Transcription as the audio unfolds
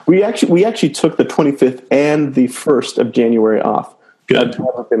We actually took the 25th and the 1st of January off. Good. I've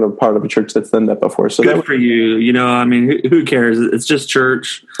never been a part of a church that's done that before. So good for you. You know, I mean, who cares? It's just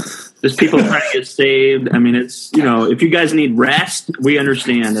church. There's people trying to get saved. I mean, it's, you know, if you guys need rest, we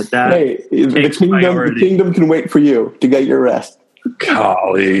understand that. Hey, the kingdom can wait for you to get your rest.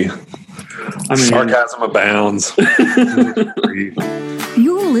 Golly. I mean, sarcasm abounds.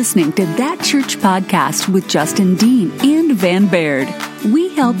 You're listening to That Church Podcast with Justin Dean and Van Baird.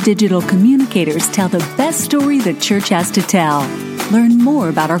 We help digital communicators tell the best story the church has to tell. Learn more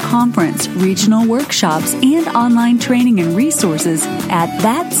about our conference, regional workshops, and online training and resources at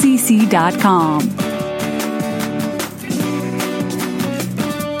thatcc.com.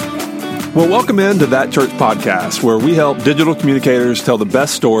 Well, welcome into That Church Podcast, where we help digital communicators tell the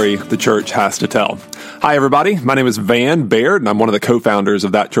best story the church has to tell. Hi, everybody. My name is Van Baird, and I'm one of the co-founders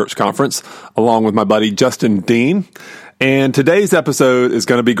of That Church Conference, along with my buddy Justin Dean. And today's episode is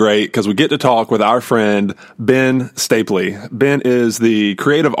going to be great because we get to talk with our friend Ben Stapley. Ben is the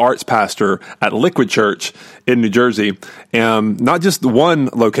creative arts pastor at Liquid Church in New Jersey, and not just one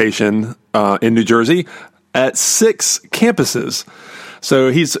location in New Jersey, at 6 campuses. So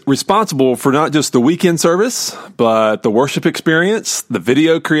he's responsible for not just the weekend service, but the worship experience, the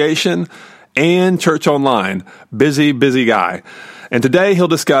video creation, and church online. Busy, busy guy. And today he'll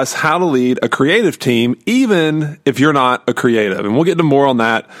discuss how to lead a creative team, even if you're not a creative. And we'll get into more on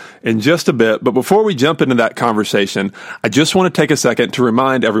that in just a bit. But before we jump into that conversation, I just want to take a second to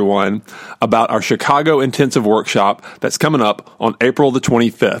remind everyone about our Chicago Intensive Workshop that's coming up on April the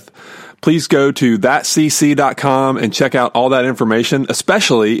 25th. Please go to thatcc.com and check out all that information,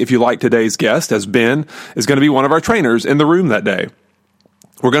 especially if you like today's guest, as Ben is going to be one of our trainers in the room that day.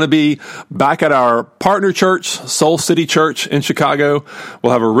 We're going to be back at our partner church, Soul City Church in Chicago.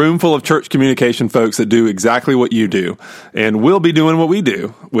 We'll have a room full of church communication folks that do exactly what you do. And we'll be doing what we do,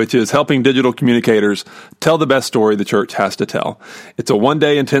 which is helping digital communicators tell the best story the church has to tell. It's a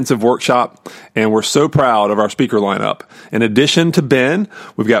one-day intensive workshop, and we're so proud of our speaker lineup. In addition to Ben,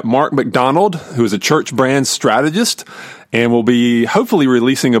 we've got Mark McDonald, who is a church brand strategist, and we'll be hopefully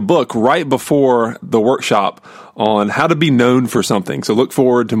releasing a book right before the workshop on how to be known for something. So look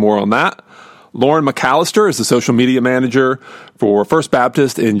forward to more on that. Lauren McAllister is the social media manager for First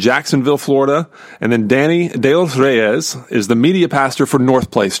Baptist in Jacksonville, Florida. And then Danny De Los Reyes is the media pastor for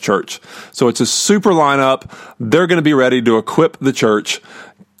North Place Church. So it's a super lineup. They're going to be ready to equip the church,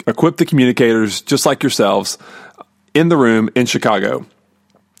 equip the communicators just like yourselves in the room in Chicago.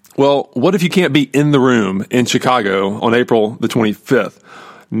 Well, what if you can't be in the room in Chicago on April the 25th?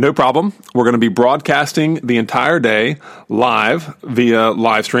 No problem. We're going to be broadcasting the entire day live via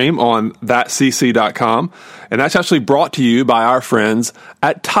live stream on thatcc.com. And that's actually brought to you by our friends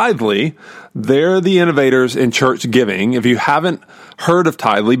at Tithely. They're the innovators in church giving. If you haven't heard of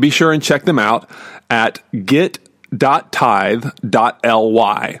Tithely, be sure and check them out at get.tithe.ly.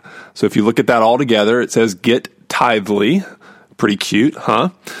 So if you look at that all together, it says Get Tithely. Pretty cute, huh?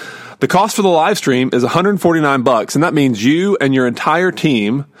 The cost for the live stream is $149, and that means you and your entire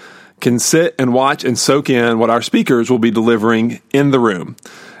team can sit and watch and soak in what our speakers will be delivering in the room.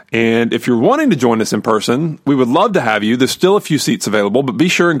 And if you're wanting to join us in person, we would love to have you. There's still a few seats available, but be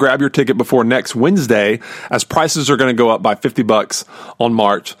sure and grab your ticket before next Wednesday, as prices are going to go up by $50 on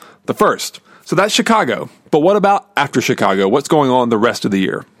March the 1st. So that's Chicago. But what about after Chicago? What's going on the rest of the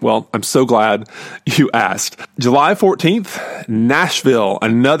year? Well, I'm so glad you asked. July 14th, Nashville,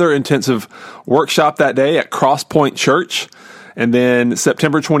 another intensive workshop that day at Cross Point Church. And then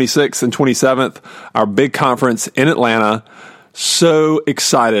September 26th and 27th, our big conference in Atlanta. So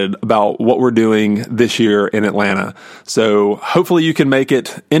excited about what we're doing this year in Atlanta. So hopefully you can make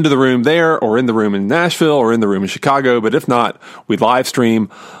it into the room there, or in the room in Nashville, or in the room in Chicago. But if not, we live stream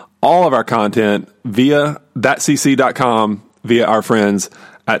all of our content via thatcc.com, via our friends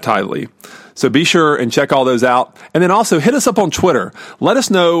at Tithely. So be sure and check all those out. And then also hit us up on Twitter. Let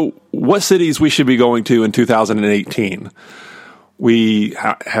us know what cities we should be going to in 2018. We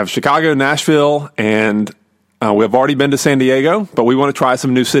have Chicago, Nashville, and we have already been to San Diego, but we want to try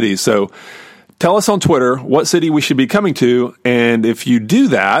some new cities. So tell us on Twitter what city we should be coming to. And if you do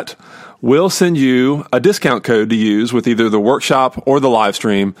that, we'll send you a discount code to use with either the workshop or the live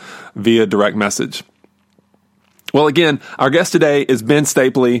stream via direct message. Well, again, our guest today is Ben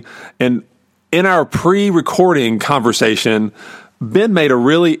Stapley, and in our pre-recording conversation, Ben made a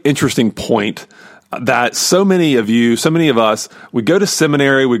really interesting point that so many of us, we go to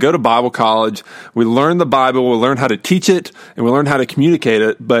seminary, we go to Bible college, we learn the Bible, we learn how to teach it, and we learn how to communicate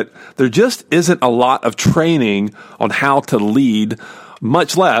it, but there just isn't a lot of training on how to lead,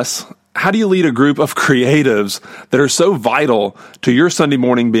 much less how do you lead a group of creatives that are so vital to your Sunday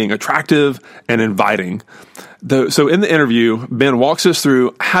morning being attractive and inviting? So in the interview, Ben walks us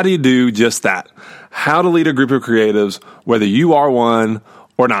through how do you do just that? How to lead a group of creatives, whether you are one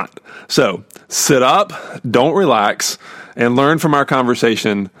or not. So sit up, don't relax, and learn from our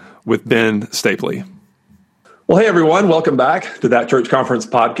conversation with Ben Stapley. Well, hey, everyone. Welcome back to That Church Conference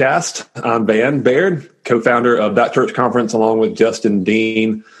podcast. I'm Van Baird, co-founder of That Church Conference, along with Justin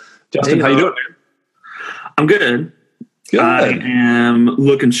Dean. Justin, how you doing, man? I'm good. I am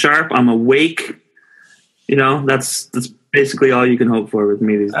looking sharp. I'm awake. You know, that's basically all you can hope for with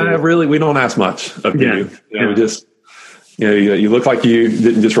me these days. Really, we don't ask much of you. We just, you look like you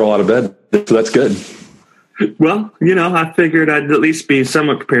didn't just roll out of bed, so that's good. Well, I figured I'd at least be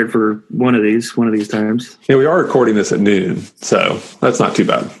somewhat prepared for one of these times. Yeah, we are recording this at noon, so that's not too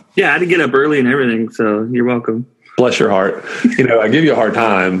bad. Yeah, I had to get up early and everything, so you're welcome. Bless your heart. I give you a hard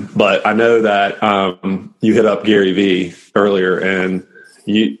time, but I know that you hit up Gary Vee earlier, and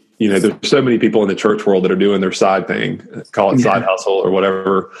there's so many people in the church world that are doing their side thing, call it side hustle or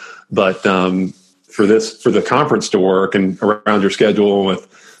whatever. But for the conference to work and around your schedule with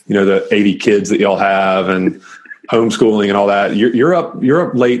the 80 kids that y'all have and homeschooling and all that, you're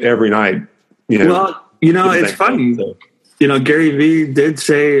up late every night. Well, it's funny. So. Gary Vee did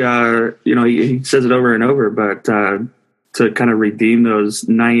say, he says it over and over, but to kind of redeem those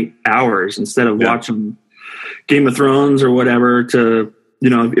night hours instead of watching Game of Thrones or whatever, to,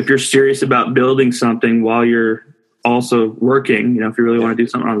 if you're serious about building something while you're also working, if you really want to do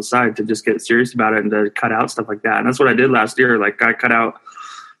something on the side, to just get serious about it and to cut out stuff like that. And that's what I did last year. Like, I cut out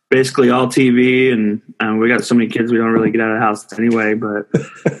basically all TV, and we got so many kids we don't really get out of the house anyway. But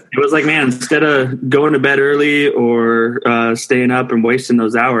it was like, man, instead of going to bed early or staying up and wasting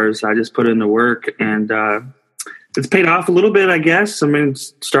those hours, I just put in the work, and it's paid off a little bit, I guess. I mean,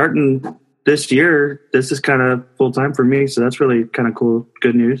 starting this year, this is kind of full time for me, so that's really kind of cool,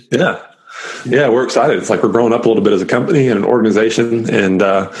 good news. Yeah, we're excited. It's like we're growing up a little bit as a company and an organization, and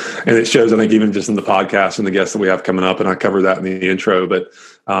it shows, I think, even just in the podcast and the guests that we have coming up, and I cover that in the intro, but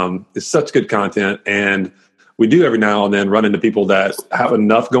it's such good content, and we do every now and then run into people that have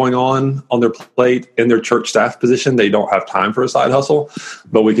enough going on their plate in their church staff position. They don't have time for a side hustle,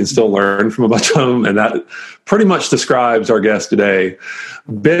 but we can still learn from a bunch of them, and that pretty much describes our guest today.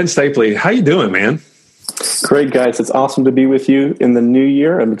 Ben Stapley, how you doing, man? Great, guys. It's awesome to be with you in the new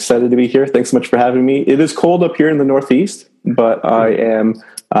year. I'm excited to be here. Thanks so much for having me. It is cold up here in the Northeast, but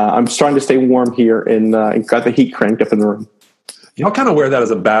I'm trying to stay warm here and got the heat cranked up in the room. Y'all kind of wear that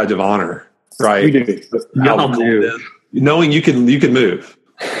as a badge of honor, right? We do. Y'all do. Knowing you can move.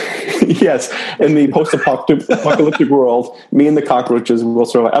 Yes. In the post-apocalyptic world, me and the cockroaches will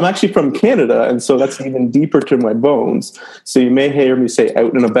survive. I'm actually from Canada, and so that's even deeper to my bones. So you may hear me say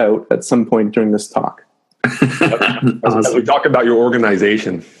out and about at some point during this talk. As we talk about your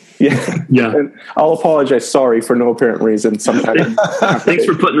organization. Yeah. And I'll apologize. Sorry for no apparent reason. Sometimes. Thanks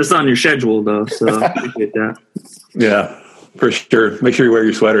for putting this on your schedule, though. So I appreciate that. Yeah, for sure. Make sure you wear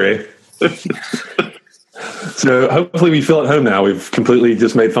your sweater, eh? So hopefully we feel at home now. We've completely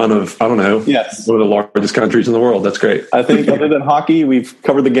just made fun of, I don't know, one of the largest countries in the world. That's great. I think other than hockey, we've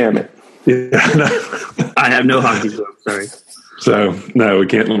covered the gamut. Yeah, I have no hockey, so I'm sorry. So, no, we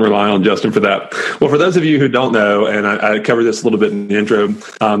can't rely on Justin for that. Well, for those of you who don't know, and I covered this a little bit in the intro,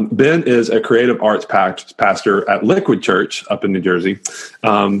 Ben is a creative arts pastor at Liquid Church up in New Jersey.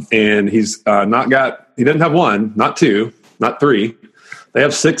 And he's he doesn't have one, not two, not three. They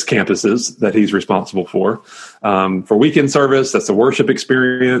have 6 campuses that he's responsible for weekend service. That's a worship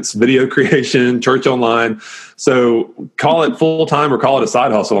experience, video creation, church online. So call it full time or call it a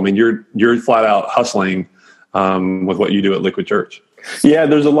side hustle. I mean, you're flat out hustling with what you do at Liquid Church. Yeah,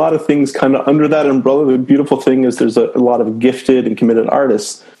 there's a lot of things kind of under that umbrella. The beautiful thing is there's a lot of gifted and committed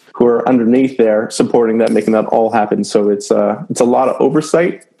artists who are underneath there supporting that, making that all happen. So it's a lot of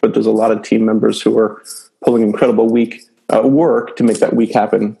oversight, but there's a lot of team members who are pulling incredible work to make that week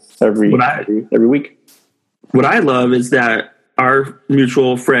happen every week. What I love is that our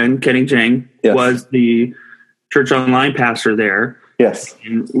mutual friend, Kenny Jang, was the church online pastor there. Yes.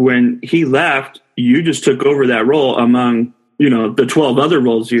 And when he left, you just took over that role among, the 12 other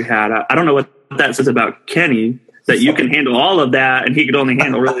roles you had. I don't know what that says about Kenny, that you can handle all of that and he could only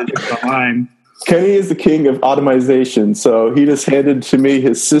handle really just online. Kenny is the king of automation. So he just handed to me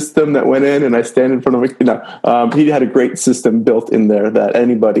his system that went in, and I stand in front of him. He had a great system built in there that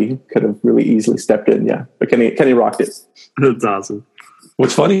anybody could have really easily stepped in. Yeah. But Kenny rocked it. That's awesome.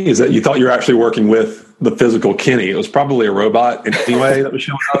 What's funny is that you thought you were actually working with the physical Kenny. It was probably a robot anyway that was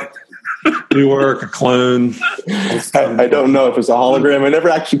showing up. New work, a clone. I don't know if it's a hologram. I never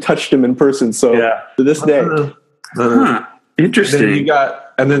actually touched him in person, so to this day. Interesting.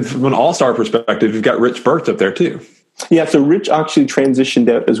 And then from an all-star perspective, you've got Rich Burt's up there too. Yeah, so Rich actually transitioned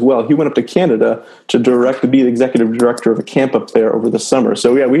out as well. He went up to Canada to be the executive director of a camp up there over the summer.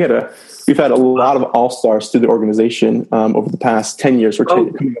 So yeah, we've had a lot of all-stars through the organization over the past 10 years.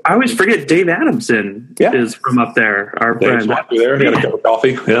 I always forget Dave Adamson is from up there. Our Dave's friend. There. He got a cup of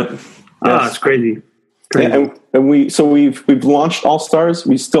coffee. Yeah. Oh, it's crazy. Yeah, and we've launched all stars.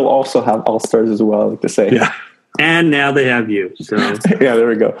 We still also have all stars as well, I like to say. Yeah. And now they have you. So yeah, there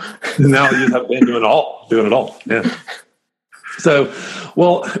we go. Now you have been doing it all. Yeah. So,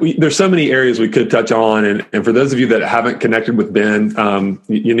 there's so many areas we could touch on, and for those of you that haven't connected with Ben,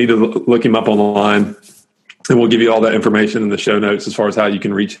 you need to look him up online. And we'll give you all that information in the show notes as far as how you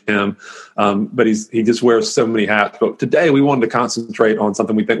can reach him. But he just wears so many hats. But today we wanted to concentrate on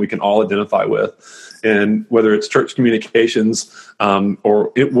something we think we can all identify with. And whether it's church communications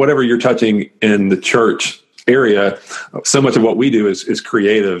or whatever you're touching in the church area, so much of what we do is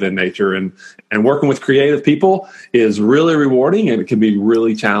creative in nature. And working with creative people is really rewarding, and it can be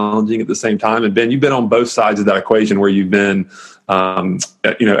really challenging at the same time. And Ben, you've been on both sides of that equation where you've been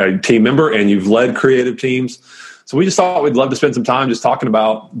a team member and you've led creative teams. So we just thought we'd love to spend some time just talking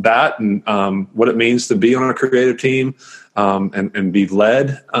about that and what it means to be on a creative team and be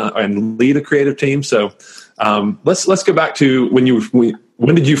led and lead a creative team. So let's go back to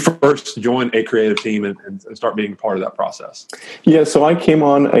when did you first join a creative team and start being part of that process? Yeah, so I came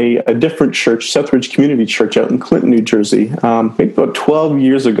on a different church, Southridge Community Church out in Clinton, New Jersey, maybe about 12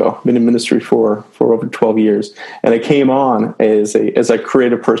 years ago. I've been in ministry for over 12 years. And I came on as a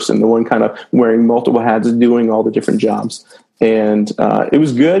creative person, the one kind of wearing multiple hats, doing all the different jobs. And it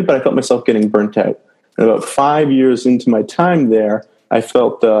was good, but I felt myself getting burnt out. And about 5 years into my time there, I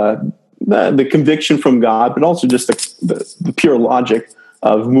felt the conviction from God, but also just the pure logic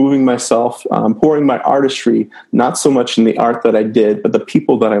of moving myself, pouring my artistry, not so much in the art that I did, but the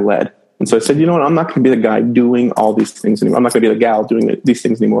people that I led. And so I said, you know what, I'm not going to be the guy doing all these things anymore. I'm not going to be the gal doing these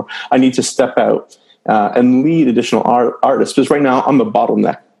things anymore. I need to step out and lead additional artists, because right now I'm the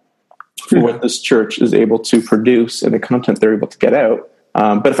bottleneck for what this church is able to produce and the content they're able to get out.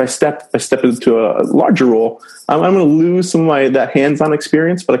 But if I step into a larger role, I'm going to lose some of that hands-on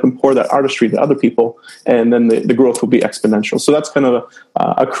experience, but I can pour that artistry to other people, and then the growth will be exponential. So that's kind of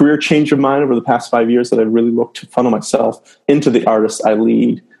a career change of mine over the past 5 years, that I've really looked to funnel myself into the artists I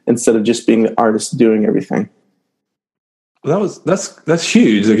lead instead of just being the artist doing everything. Well, that's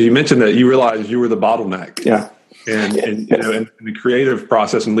huge. Like you mentioned that you realized you were the bottleneck. Yeah. And in the creative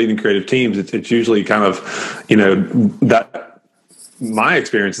process and leading creative teams, it's usually kind of, that my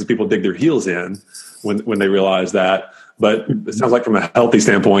experience is people dig their heels in when they realize that. But it sounds like from a healthy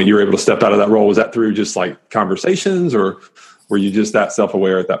standpoint, you were able to step out of that role. Was that through just like conversations, or were you just that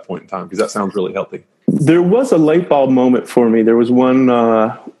self-aware at that point in time? Because that sounds really healthy. There was a light bulb moment for me. There was one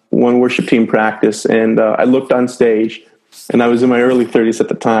worship team practice, and I looked on stage, and I was in my early 30s at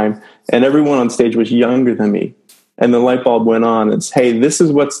the time, and everyone on stage was younger than me. And the light bulb went on. It's, hey, this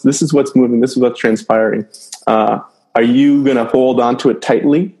is what's moving. This is what's transpiring. Are you going to hold on to it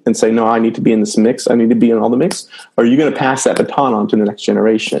tightly and say, no, I need to be in this mix. I need to be in all the mix. Or are you going to pass that baton on to the next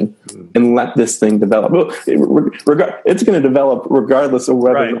generation and let this thing develop? Well, it's going to develop regardless of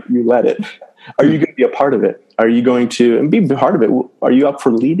whether you let it. Are you going to be a part of it? Are you going to and be part of it? Are you up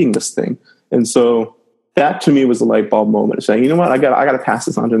for leading this thing? And so that to me was a light bulb moment, saying, you know what, I got to pass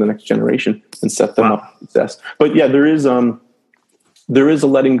this on to the next generation and set them up for success. But yeah, there is a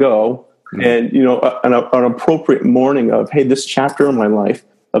letting go. And, an appropriate mourning of, hey, this chapter of my life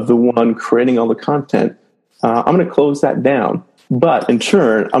of the one creating all the content, I'm going to close that down. But in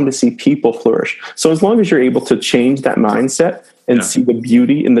turn, I'm going to see people flourish. So as long as you're able to change that mindset and see the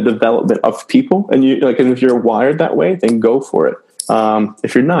beauty in the development of people, and and if you're wired that way, then go for it.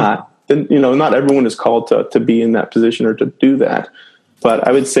 If you're not, then, not everyone is called to be in that position or to do that. But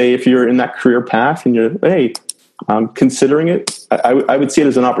I would say if you're in that career path and you're, hey, considering it, I would see it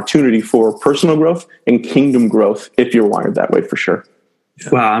as an opportunity for personal growth and kingdom growth if you're wired that way, for sure. Yeah.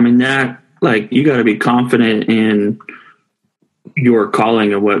 Wow. I mean, that, you got to be confident in your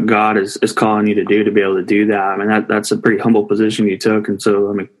calling of what God is calling you to do to be able to do that. I mean, that's a pretty humble position you took. And so,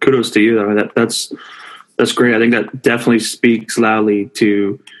 I mean, kudos to you. I mean, that's great. I think that definitely speaks loudly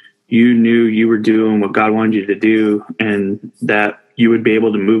to you knew you were doing what God wanted you to do, and that you would be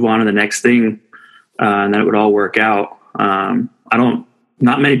able to move on to the next thing. And that it would all work out.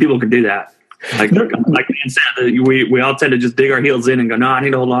 Not many people can do that. Like Ian said, we all tend to just dig our heels in and go, no, I need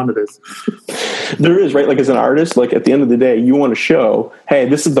to hold on to this. There is, right? Like as an artist, like at the end of the day, you want to show, hey,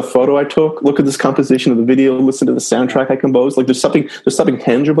 this is the photo I took. Look at this composition of the video. Listen to the soundtrack I composed. Like there's something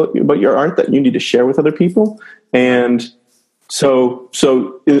tangible about your art that you need to share with other people. And so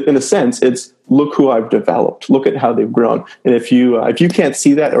in a sense, it's look who I've developed. Look at how they've grown. And if you can't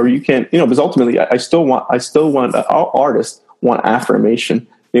see that, or you can't, because ultimately, I still want all artists want affirmation.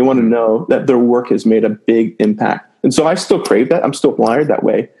 They want to know that their work has made a big impact. And so I still crave that. I'm still wired that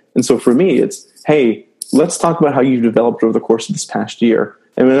way. And so for me, it's, hey, let's talk about how you've developed over the course of this past year.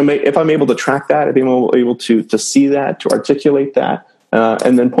 And if I'm able to track that, if I'm able to see that, to articulate that,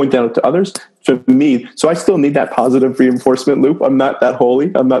 and then point that out to others, for me, so I still need that positive reinforcement loop. I'm not that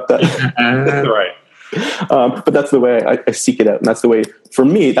holy. I'm not that. Right. But that's the way I seek it out. And that's the way, for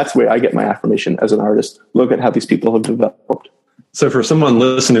me, that's the way I get my affirmation as an artist. Look at how these people have developed. So for someone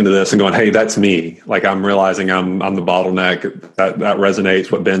listening to this and going, hey, that's me, like I'm realizing I'm the bottleneck, that resonates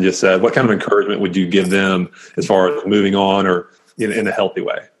what Ben just said. What kind of encouragement would you give them as far as moving on or in a healthy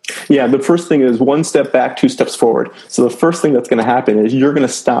way? Yeah, the first thing is 1 step back, 2 steps forward. So the first thing that's going to happen is you're going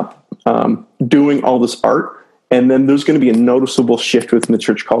to stop doing all this art. And then there's going to be a noticeable shift within the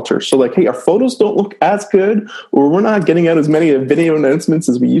church culture. So like, hey, our photos don't look as good, or we're not getting out as many video announcements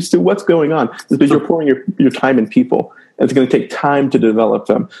as we used to. What's going on? It's because you're pouring your time in people. And it's going to take time to develop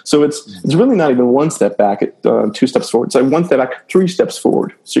them. So it's really not even 1 step back, 2 steps forward. It's like 1 step back, 3 steps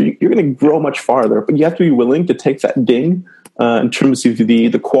forward. So you're going to grow much farther, but you have to be willing to take that ding in terms of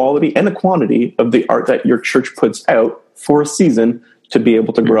the quality and the quantity of the art that your church puts out for a season to be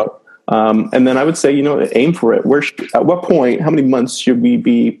able to grow. And then I would say, aim for it. At what point, how many months should we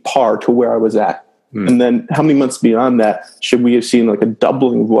be par to where I was at? And then how many months beyond that should we have seen like a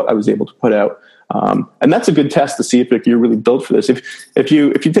doubling of what I was able to put out? And that's a good test to see if you're really built for this. If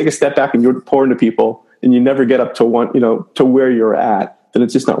you take a step back and you're pouring to people and you never get up to to where you're at, then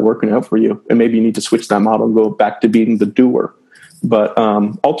it's just not working out for you. And maybe you need to switch that model and go back to being the doer. But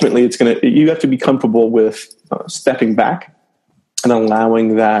ultimately, you have to be comfortable with stepping back and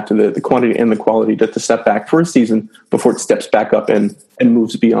allowing that the quantity and the quality to step back for a season before it steps back up and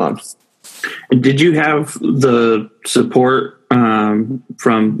moves beyond. Did you have the support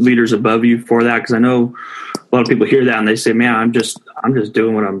from leaders above you for that? Because I know a lot of people hear that and they say, "Man, I'm just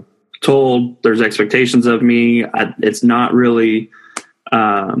doing what I'm told. There's expectations of me. It's not really,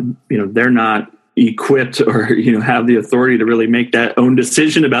 they're not equipped or have the authority to really make that own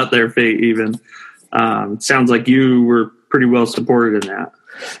decision about their fate." Even sounds like you were pretty well supported in that.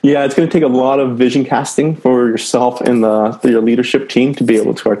 Yeah, it's going to take a lot of vision casting for yourself and for your leadership team to be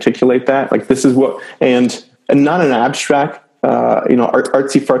able to articulate that. Like this is what, and not an abstract,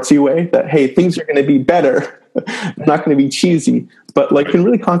 artsy fartsy way that, hey, things are going to be better. They're not going to be cheesy, but like in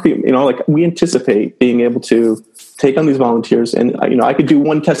really concrete, like we anticipate being able to take on these volunteers and, I could do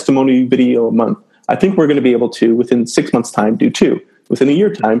 1 testimony video a month. I think we're going to be able to, within 6 months time, do 2. Within a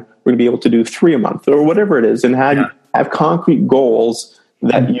year time, we're going to be able to do 3 a month or whatever it is, and have concrete goals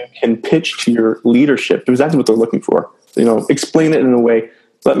that you can pitch to your leadership, because that's what they're looking for. Explain it in a way.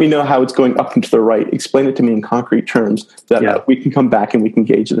 Let me know how it's going up and to the right. Explain it to me in concrete terms that we can come back and we can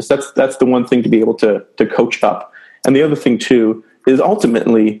gauge this. That's the one thing to be able to coach up. And the other thing too is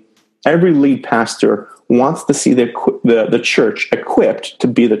ultimately every lead pastor wants to see the church equipped to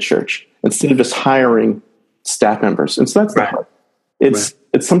be the church instead of just hiring staff members. And so that's the heart.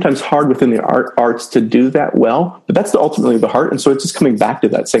 It's sometimes hard within the arts to do that well, but that's ultimately the heart. And so it's just coming back to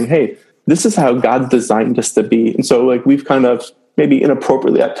that, saying, hey, this is how God designed us to be. And so like we've kind of maybe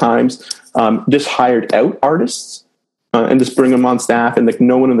inappropriately at times just hired out artists and just bring them on staff, and like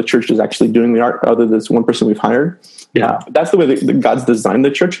no one in the church is actually doing the art other than this one person we've hired. But that's the way that God's designed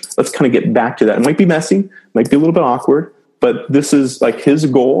the church. Let's kind of get back to that. It might be messy, might be a little bit awkward, but this is like his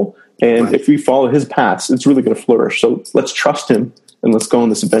goal. And if we follow his paths, it's really going to flourish. So let's trust him and let's go on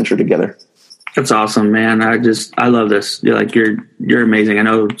this adventure together. That's awesome, man. I love this. You're amazing. I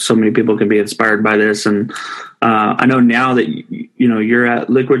know so many people can be inspired by this. And I know now that, you're at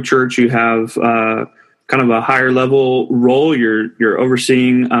Liquid Church, you have kind of a higher level role. You're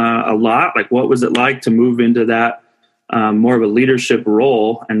overseeing a lot. Like, what was it like to move into that more of a leadership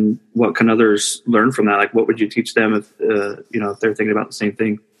role, and what can others learn from that? Like, what would you teach them if they're thinking about the same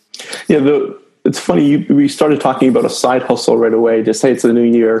thing? Yeah, it's funny. We started talking about a side hustle right away. Just, hey, it's a new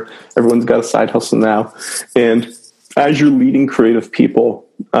year. Everyone's got a side hustle now. And as you're leading creative people,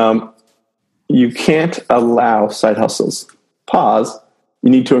 you can't allow side hustles. Pause.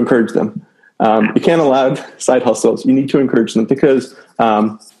 You need to encourage them. You can't allow side hustles. You need to encourage them, because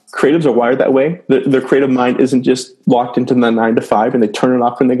creatives are wired that way. Their creative mind isn't just locked into the 9 to 5 and they turn it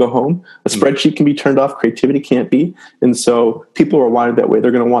off when they go home. A spreadsheet can be turned off. Creativity can't be. And so people are wired that way.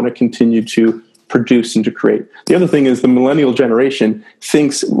 They're going to want to continue to produce and to create. The other thing is the millennial generation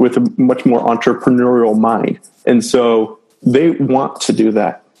thinks with a much more entrepreneurial mind. And so they want to do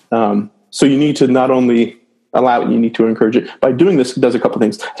that. So you need to not only allow it, you need to encourage it. By doing this, it does a couple of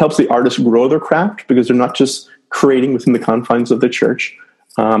things. It helps the artists grow their craft because they're not just creating within the confines of the church.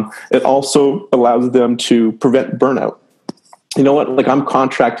 It also allows them to prevent burnout. You know what? Like, I'm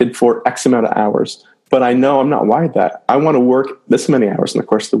contracted for X amount of hours, but I know I'm not wired that. I want to work this many hours in the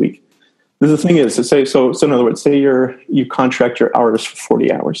course of the week. The thing is to say, so in other words, say you contract your artists for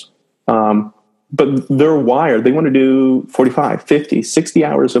 40 hours, but they're wired. They want to do 45, 50, 60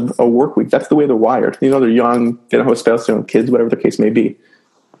 hours of a work week. That's the way they're wired. You know, they're young, they don't have a spouse, they don't have kids, whatever the case may be.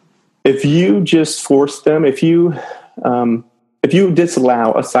 If you just force them, if you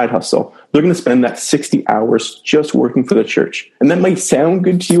disallow a side hustle, they're going to spend that 60 hours just working for the church. And that might sound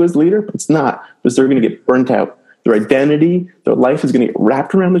good to you as leader, but it's not, because they're going to get burnt out. Their identity, their life is going to get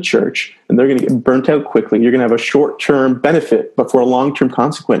wrapped around the church, and they're going to get burnt out quickly. You're going to have a short-term benefit, but for a long-term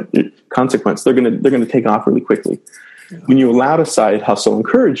consequence, they're going to take off really quickly. Yeah. When you allow a side hustle,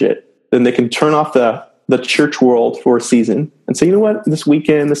 encourage it, then they can turn off the church world for a season and say, you know what, this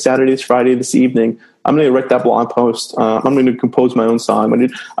weekend, this Saturday, this Friday, this evening, I'm going to write that blog post. I'm going to compose my own song. I'm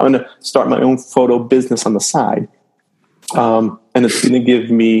going to start my own photo business on the side. And it's going to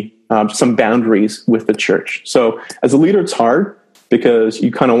give me some boundaries with the church. So as a leader, it's hard because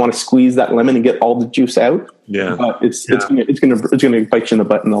you kind of want to squeeze that lemon and get all the juice out. Yeah. But it's going to bite you in the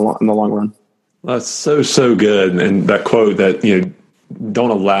butt in the long run. That's so good. And that quote that,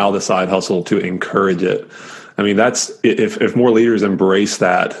 don't allow the side hustle to encourage it. I mean, that's if more leaders embrace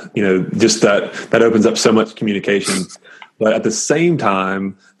that, just that opens up so much communication. But at the same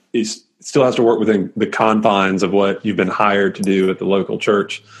time, it still has to work within the confines of what you've been hired to do at the local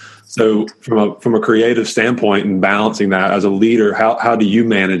church. So from a creative standpoint and balancing that as a leader, how do you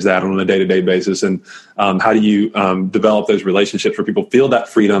manage that on a day-to-day basis? And how do you develop those relationships where people feel that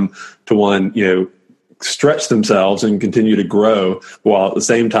freedom to stretch themselves and continue to grow while at the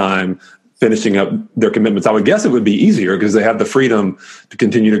same time finishing up their commitments? I would guess it would be easier because they have the freedom to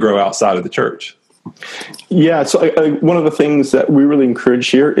continue to grow outside of the church. Yeah. So one of the things that we really encourage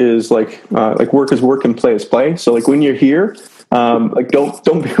here is like work is work and play is play. So like when you're here,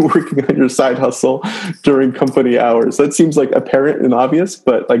 don't be working on your side hustle during company hours. That seems like apparent and obvious,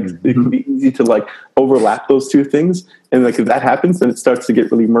 but it can be easy to overlap those two things. And if that happens, then it starts to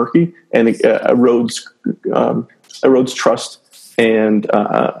get really murky and it erodes trust. And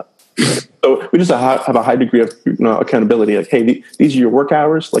so we just have a high degree of accountability. Like, hey, these are your work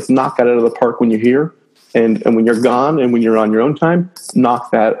hours. Knock that out of the park when you're here. And when you're gone and when you're on your own time,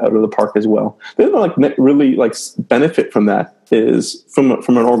 knock that out of the park as well. The other really benefit from that is from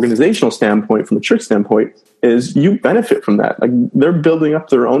an organizational standpoint, from a church standpoint, is you benefit from that. They're building up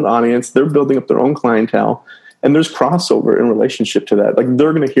their own audience, they're building up their own clientele, and there's crossover in relationship to that.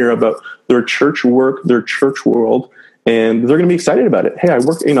 They're going to hear about their church work, their church world, and they're going to be excited about it. Hey, I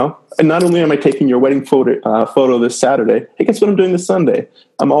work, and not only am I taking your wedding photo this Saturday, hey, guess what I'm doing this Sunday?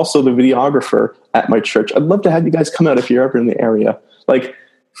 I'm also the videographer at my church. I'd love to have you guys come out if you're ever in the area.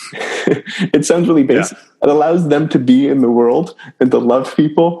 It sounds really basic. Yeah. It allows them to be in the world and to love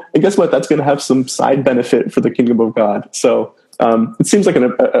people. And guess what? That's going to have some side benefit for the kingdom of God. So it seems like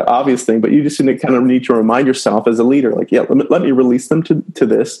an obvious thing, but you just kind of need to remind yourself as a leader, let me release them to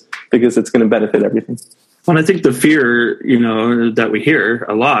this because it's going to benefit everything. Well, I think the fear, that we hear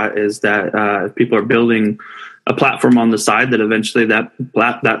a lot is that people are building a platform on the side that eventually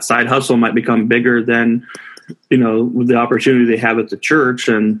that side hustle might become bigger than, the opportunity they have at the church.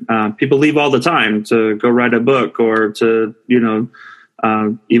 And people leave all the time to go write a book or to,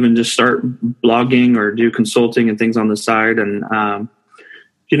 even just start blogging or do consulting and things on the side. And,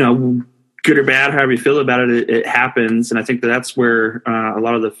 good or bad, however you feel about it, it happens. And I think that's where a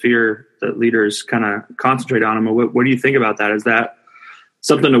lot of the fear that leaders kind of concentrate on them. What do you think about that? Is that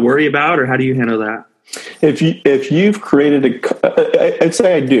something to worry about, or how do you handle that? If you've created I'd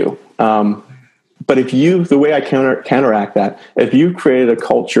say I do. But the way I counteract that, if you've created a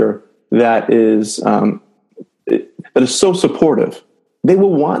culture that is so supportive, they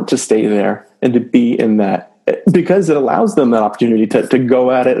will want to stay there and to be in that, because it allows them that opportunity to go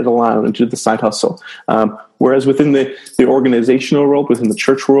at it and allow them to do the side hustle. Whereas within the organizational world, within the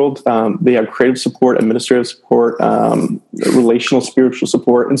church world, they have creative support, administrative support, relational, spiritual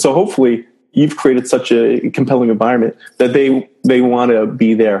support. And so hopefully you've created such a compelling environment that they want to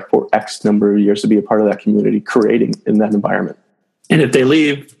be there for X number of years to be a part of that community, creating in that environment. And if they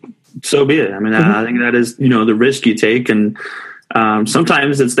leave, so be it. I mean, I think that is, the risk you take. And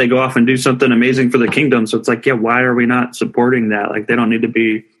sometimes it's they go off and do something amazing for the kingdom. So it's why are we not supporting that? They don't need to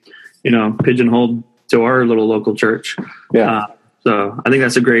be, pigeonholed to our little local church. Yeah. So I think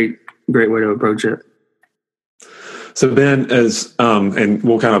that's a great way to approach it. So Ben, and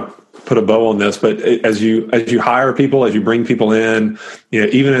we'll kind of put a bow on this, but as you hire people, as you bring people in,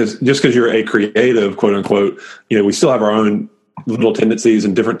 even just because you're a creative, quote unquote, we still have our own little tendencies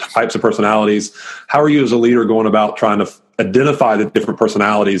and different types of personalities. How are you as a leader going about trying to identify the different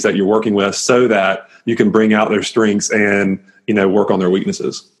personalities that you're working with so that you can bring out their strengths and, work on their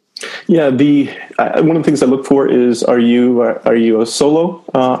weaknesses? Yeah, one of the things I look for is, are you a solo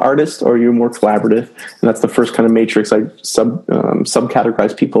artist, or are you more collaborative? And that's the first kind of matrix I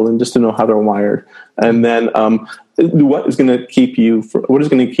subcategorize people in, just to know how they're wired. And then what is going to keep you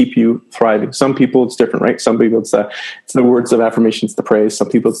thriving? Some people it's different, right? Some people it's the words of affirmation, it's the praise. Some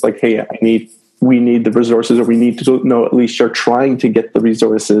people it's like, hey, we need the resources, or we need to know at least you're trying to get the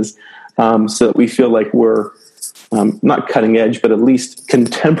resources, so that we feel like we're not cutting edge, but at least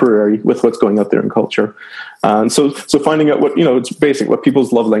contemporary with what's going out there in culture. So finding out what, it's basic, what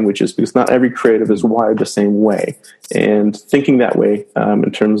people's love language is, because not every creative is wired the same way. And thinking that way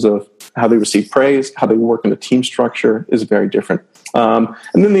in terms of how they receive praise, how they work in a team structure is very different. And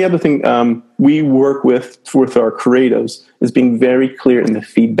then the other thing we work with our creatives is being very clear in the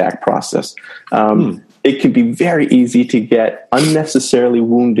feedback process. It can be very easy to get unnecessarily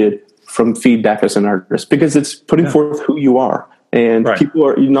wounded from feedback as an artist, because it's putting forth who you are. And people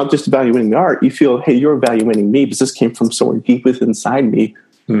are not just evaluating the art. You feel, hey, you're evaluating me because this came from somewhere deep within inside me.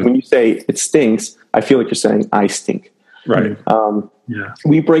 When you say it stinks, I feel like you're saying I stink. Right.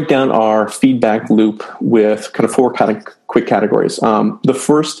 We break down our feedback loop with kind of 4 kind of quick categories. The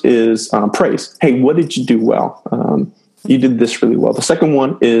first is praise. Hey, what did you do well? You did this really well. The second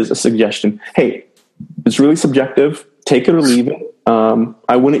one is a suggestion. Hey, it's really subjective. Take it or leave it.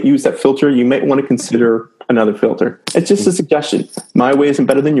 I wouldn't use that filter. You might want to consider another filter. It's just a suggestion. My way isn't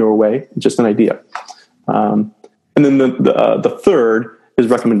better than your way. It's just an idea. And then the third is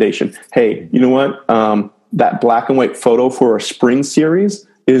recommendation. Hey, you know what? That black and white photo for a spring series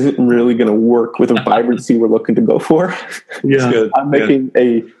isn't really going to work with the vibrancy we're looking to go for. Yeah, I'm making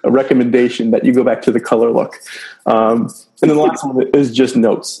a recommendation that you go back to the color look. And then the last one is just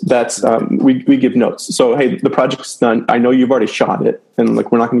notes. That's we give notes. So, hey, the project's done. I know you've already shot it, and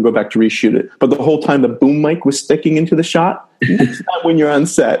we're not going to go back to reshoot it. But the whole time the boom mic was sticking into the shot, next time when you're on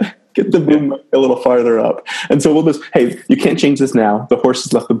set, get the boom mic a little farther up. And so we'll just, hey, you can't change this now. The horse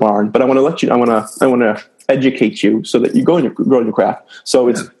has left the barn. But I want to let you. I want to educate you so that you grow in your craft. So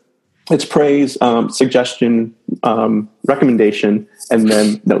it's praise, suggestion, recommendation, and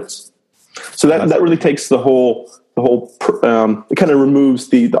then notes. So that really takes the whole it kind of removes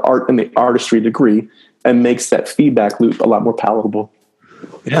the art and the artistry degree and makes that feedback loop a lot more palatable.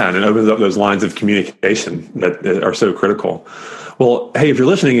 Yeah, and it opens up those lines of communication that are so critical. Well, hey, if you're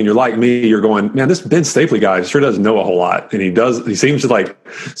listening and you're like me, you're going, man, this Ben Stapley guy sure does know a whole lot. And he seems to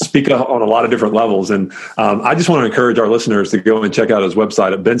speak on a lot of different levels. And I just want to encourage our listeners to go and check out his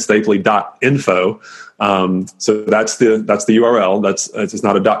website at benstapley.info. So that's the URL. It's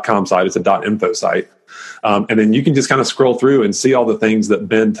not a .com site, it's a .info site. And then you can just kind of scroll through and see all the things that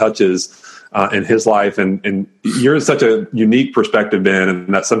Ben touches in his life. And you're such a unique perspective, Ben,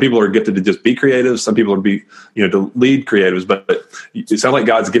 and that some people are gifted to just be creative. Some people are to lead creatives, but it sounds like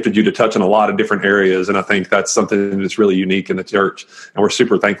God's gifted you to touch in a lot of different areas. And I think that's something that's really unique in the church. And we're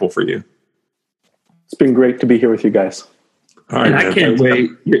super thankful for you. It's been great to be here with you guys. All right, and I can't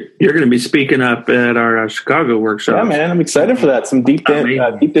wait. You're going to be speaking up at our Chicago workshop. Yeah, man, I'm excited for that. Some deep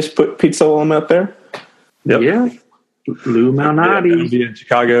dish pizza while I'm out there. Yep. Yeah. Lou Malnati. I'll be in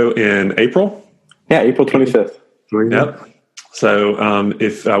Chicago in April. Yeah, April 25th. Yep. So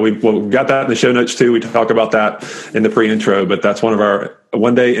if we've got that in the show notes too. We talk about that in the pre-intro, but that's one of our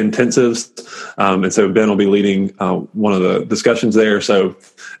one-day intensives. And so Ben will be leading one of the discussions there. So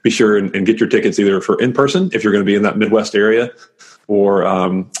be sure and get your tickets either for in-person if you're going to be in that Midwest area, or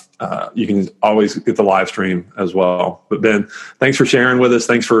you can always get the live stream as well. But Ben, thanks for sharing with us.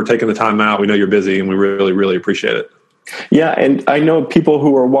 Thanks for taking the time out. We know you're busy, and we really, really appreciate it. Yeah, and I know people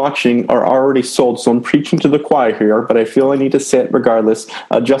who are watching are already sold, so I'm preaching to the choir here, but I feel I need to say it regardless.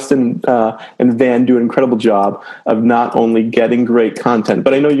 Justin and Van do an incredible job of not only getting great content,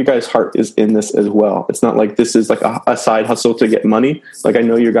 but I know you guys' heart is in this as well. It's not like this is like a side hustle to get money. I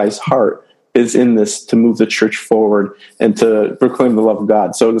know your guys' heart is in this to move the church forward and to proclaim the love of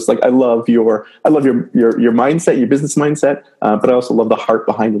God. So it's I love your mindset, your business mindset, but I also love the heart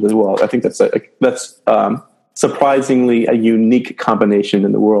behind it as well. I think that's surprisingly a unique combination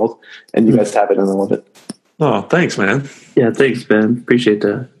in the world, and you guys have it, and I love it. Oh, thanks, man. Yeah, thanks, Ben. Appreciate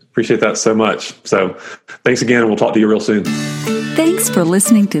that. Appreciate that so much. So thanks again, and we'll talk to you real soon. Thanks for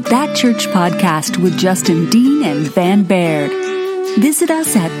listening to That Church Podcast with Justin Dean and Van Baird. Visit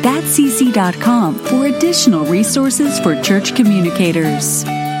us at thatcc.com for additional resources for church communicators.